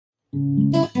Jesus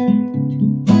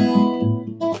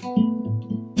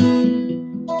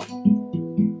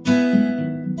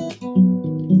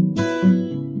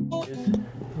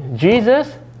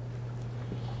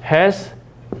has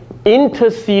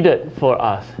interceded for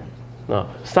us. Now,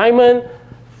 Simon,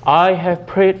 I have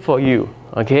prayed for you.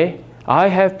 Okay? I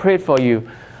have prayed for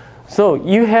you. So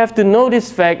you have to know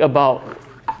this fact about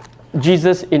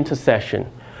Jesus' intercession.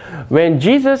 When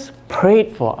Jesus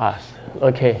prayed for us,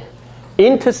 okay,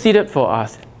 interceded for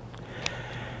us,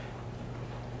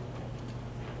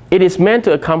 it is meant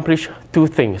to accomplish two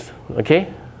things.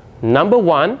 Okay? Number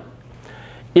one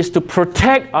is to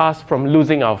protect us from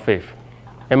losing our faith.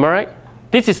 Am I right?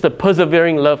 This is the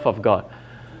persevering love of God.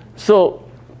 So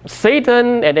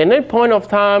Satan, at any point of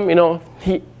time,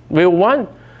 he will want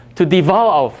to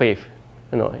devour our faith,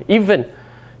 even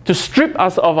to strip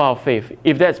us of our faith,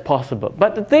 if that's possible.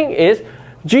 But the thing is,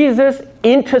 Jesus'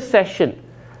 intercession,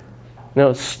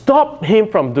 stop him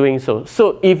from doing so.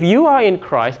 So if you are in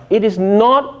Christ, it is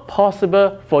not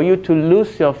possible for you to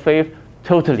lose your faith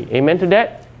totally. Amen to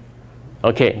that?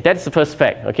 Okay, that's the first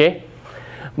fact, okay?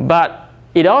 But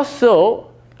it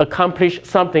also accomplished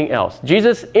something else.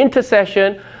 Jesus'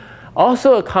 intercession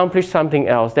also accomplished something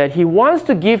else, that he wants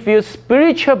to give you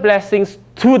spiritual blessings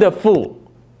to the full.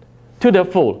 To the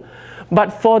full.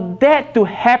 But for that to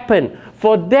happen,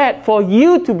 for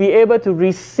you to be able to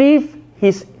receive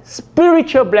his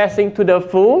spiritual blessing to the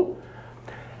full,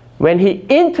 when he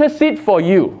intercedes for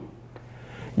you,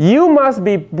 you must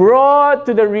be brought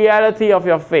to the reality of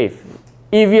your faith.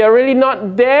 If you are really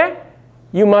not there,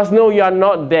 you must know you are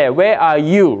not there. Where are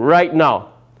you right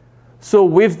now? So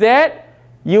with that,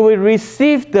 you will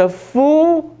receive the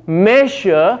full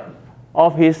measure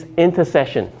of his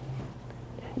intercession.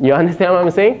 You understand what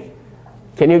I'm saying?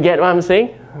 Can you get what I'm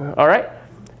saying? All right?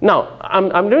 Now, I'm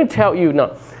going to tell you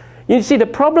now. You see, the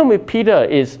problem with Peter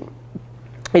is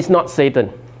it's not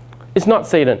Satan. It's not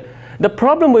Satan. The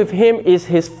problem with him is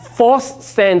his false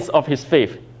sense of his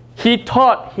faith. He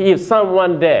thought he is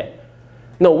someone there.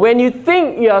 No, when you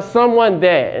think you are someone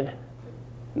there,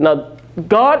 now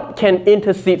God can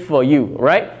intercede for you,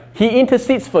 right? He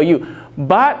intercedes for you.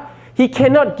 But he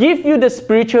cannot give you the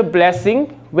spiritual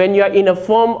blessing when you are in a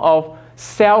form of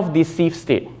self-deceived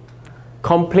state,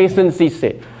 complacency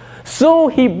state. So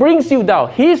he brings you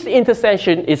down. His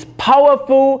intercession is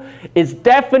powerful, it's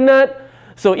definite.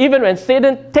 So even when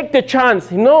Satan takes the chance,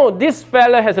 this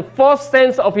fella has a false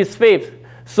sense of his faith.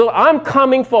 So I'm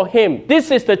coming for him. This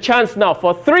is the chance now.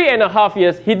 For 3.5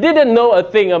 years, he didn't know a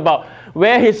thing about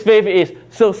where his faith is.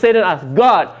 So Satan asked,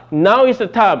 God, now is the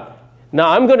time. Now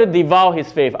I'm going to devour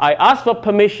his faith. I asked for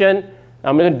permission.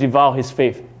 I'm going to devour his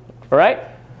faith. All right?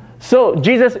 So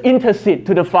Jesus interceded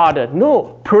to the Father.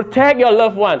 No, protect your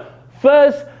loved one.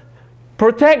 First,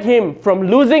 protect him from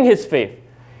losing his faith.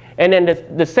 And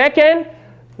then the second,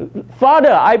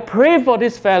 Father, I pray for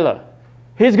this fella.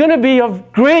 He's going to be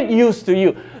of great use to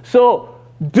you. So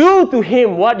do to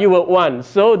him what you would want.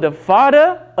 So the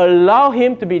Father allowed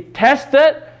him to be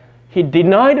tested. He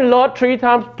denied the Lord 3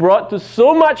 times, brought to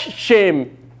so much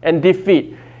shame and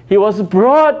defeat. He was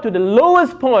brought to the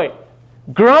lowest point,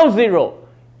 ground zero.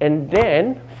 And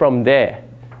then from there,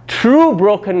 true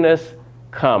brokenness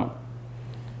come.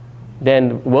 Then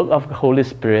the work of the Holy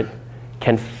Spirit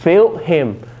can fill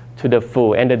him to the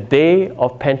full. And the day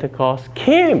of Pentecost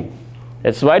came.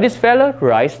 That's why this fellow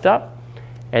rised up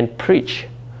and preached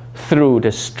through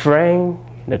the strength,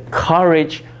 the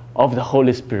courage of the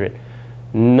Holy Spirit.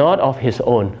 Not of his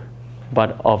own,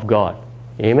 but of God.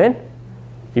 Amen?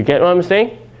 You get what I'm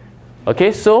saying?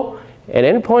 Okay, so at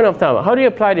any point of time, how do you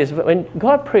apply this? When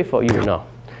God prays for you now,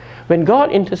 when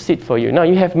God intercedes for you, now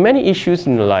you have many issues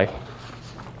in your life.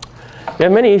 You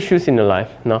have many issues in your life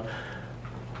now.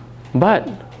 But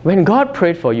when God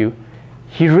prayed for you,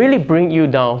 he really brings you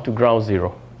down to ground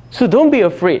zero. So don't be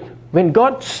afraid. When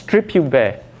God strips you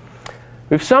bare,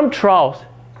 with some trials,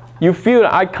 you feel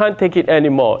I can't take it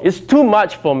anymore. It's too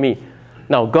much for me.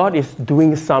 Now God is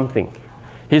doing something.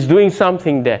 He's doing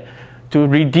something there to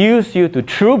reduce you to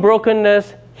true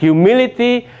brokenness,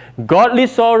 humility, godly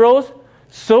sorrows,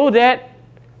 so that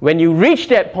when you reach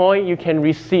that point, you can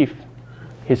receive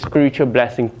his spiritual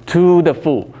blessing to the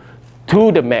full,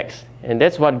 to the max. And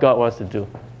that's what God wants to do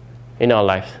in our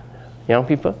lives. Young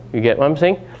people, you get what I'm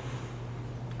saying?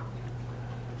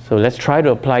 So let's try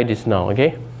to apply this now,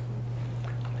 okay?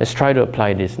 Let's try to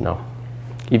apply this now.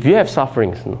 If you have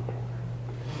sufferings,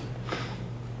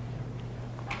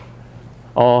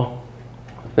 or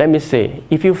let me say,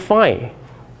 if you find,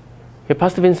 hey,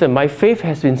 Pastor Vincent, my faith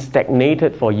has been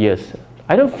stagnated for years.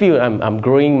 I don't feel I'm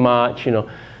growing much,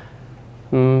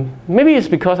 maybe it's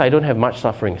because I don't have much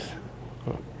sufferings.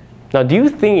 Now, do you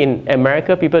think in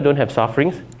America people don't have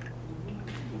sufferings?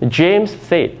 James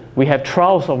said, we have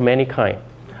trials of many kinds.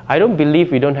 I don't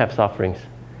believe we don't have sufferings.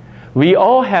 We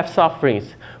all have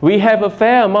sufferings. We have a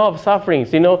fair amount of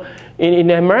sufferings. You know, in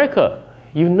America,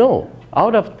 you know,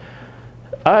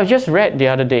 I just read the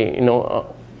other day, you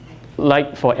know,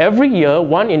 like for every year,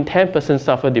 1 in 10 persons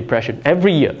suffer depression.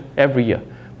 Every year.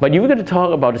 But you're going to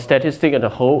talk about the statistic as a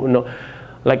whole, you know,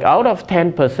 like out of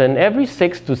 10%, every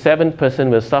 6 to 7 person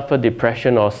will suffer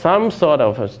depression or some sort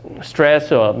of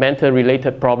stress or mental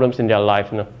related problems in their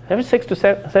life. You know? Every 6 to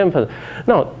 7%.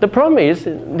 Now, the problem is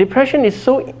depression is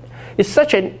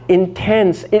such an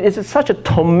intense, it is such a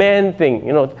torment thing,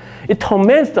 you know, it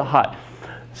torments the heart.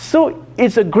 So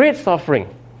it's a great suffering,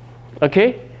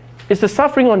 okay? It's the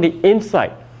suffering on the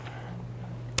inside.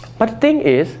 But the thing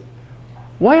is,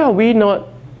 why are we not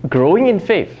growing in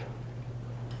faith?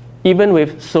 Even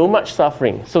with so much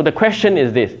suffering. So the question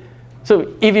is this.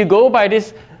 So if you go by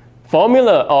this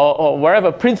formula or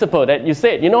whatever principle that you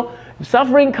said, you know,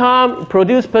 suffering come,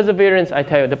 produce perseverance, I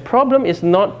tell you, the problem is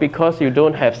not because you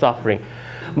don't have suffering,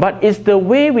 but it's the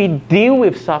way we deal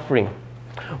with suffering.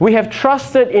 We have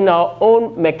trusted in our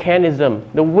own mechanism,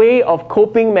 the way of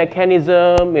coping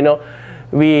mechanism, you know,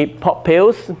 we pop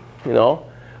pills, you know,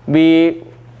 we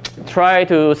try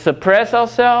to suppress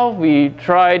ourselves, we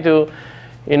try to,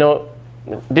 you know,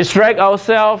 distract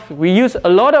ourselves. We use a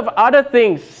lot of other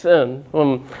things.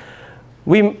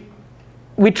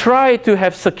 We try to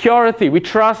have security. We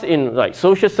trust in like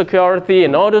social security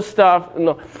and all this stuff. You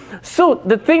know. So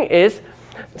the thing is,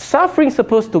 suffering is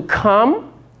supposed to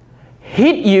come,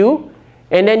 hit you,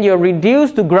 and then you're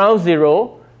reduced to ground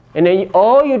zero, and then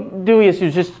all you do is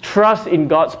you just trust in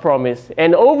God's promise.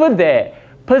 And over there,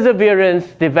 perseverance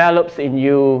develops in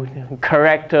you,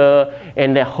 character,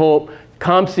 and the hope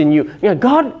comes in you. You know,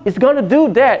 God is going to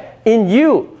do that in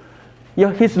you,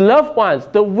 His loved ones.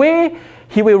 The way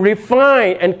He will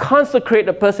refine and consecrate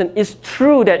the person is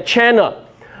through that channel.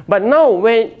 But now,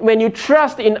 when you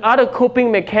trust in other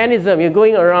coping mechanism, you're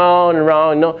going around,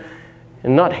 you know,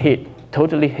 and not hit,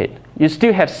 totally hit. You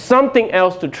still have something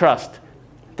else to trust.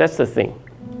 That's the thing.